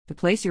To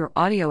place your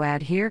audio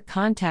ad here,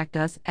 contact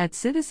us at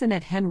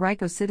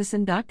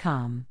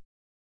citizen@henricocitizen.com.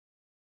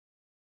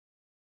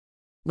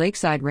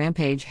 Lakeside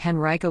rampage.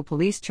 Henrico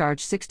police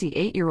charge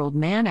 68-year-old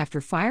man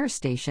after fire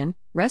station,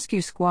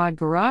 rescue squad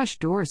garage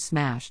doors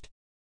smashed.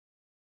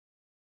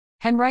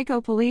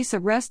 Henrico police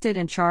arrested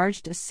and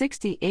charged a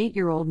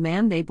 68-year-old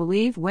man they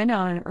believe went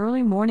on an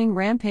early morning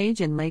rampage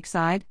in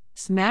Lakeside,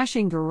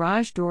 smashing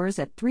garage doors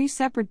at 3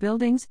 separate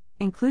buildings,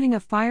 including a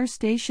fire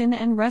station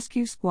and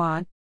rescue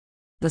squad.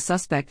 The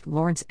suspect,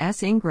 Lawrence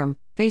S. Ingram,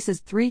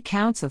 faces 3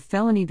 counts of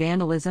felony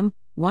vandalism,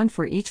 1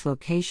 for each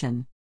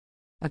location.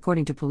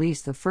 According to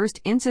police, the first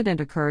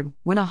incident occurred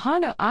when a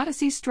Honda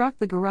Odyssey struck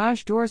the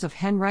garage doors of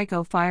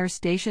Henrico Fire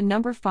Station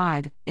No.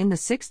 5 in the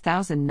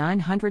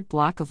 6900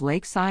 block of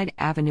Lakeside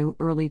Avenue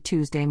early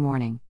Tuesday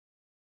morning.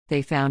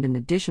 They found an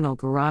additional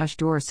garage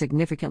door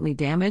significantly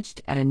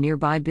damaged at a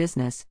nearby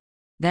business.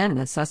 Then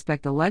the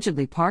suspect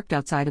allegedly parked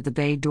outside of the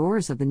bay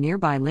doors of the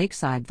nearby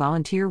Lakeside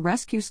Volunteer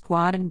Rescue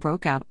Squad and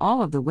broke out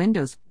all of the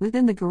windows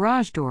within the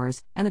garage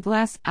doors and the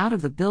glass out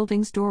of the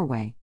building's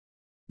doorway.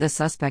 The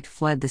suspect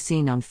fled the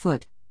scene on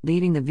foot,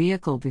 leaving the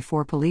vehicle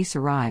before police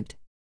arrived.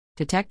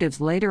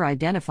 Detectives later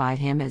identified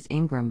him as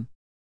Ingram.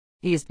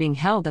 He is being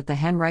held at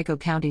the Henrico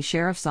County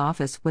Sheriff's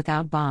Office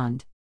without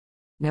bond.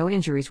 No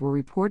injuries were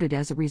reported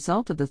as a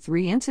result of the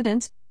 3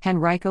 incidents,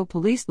 Henrico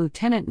Police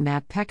Lieutenant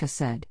Matt Pecca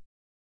said.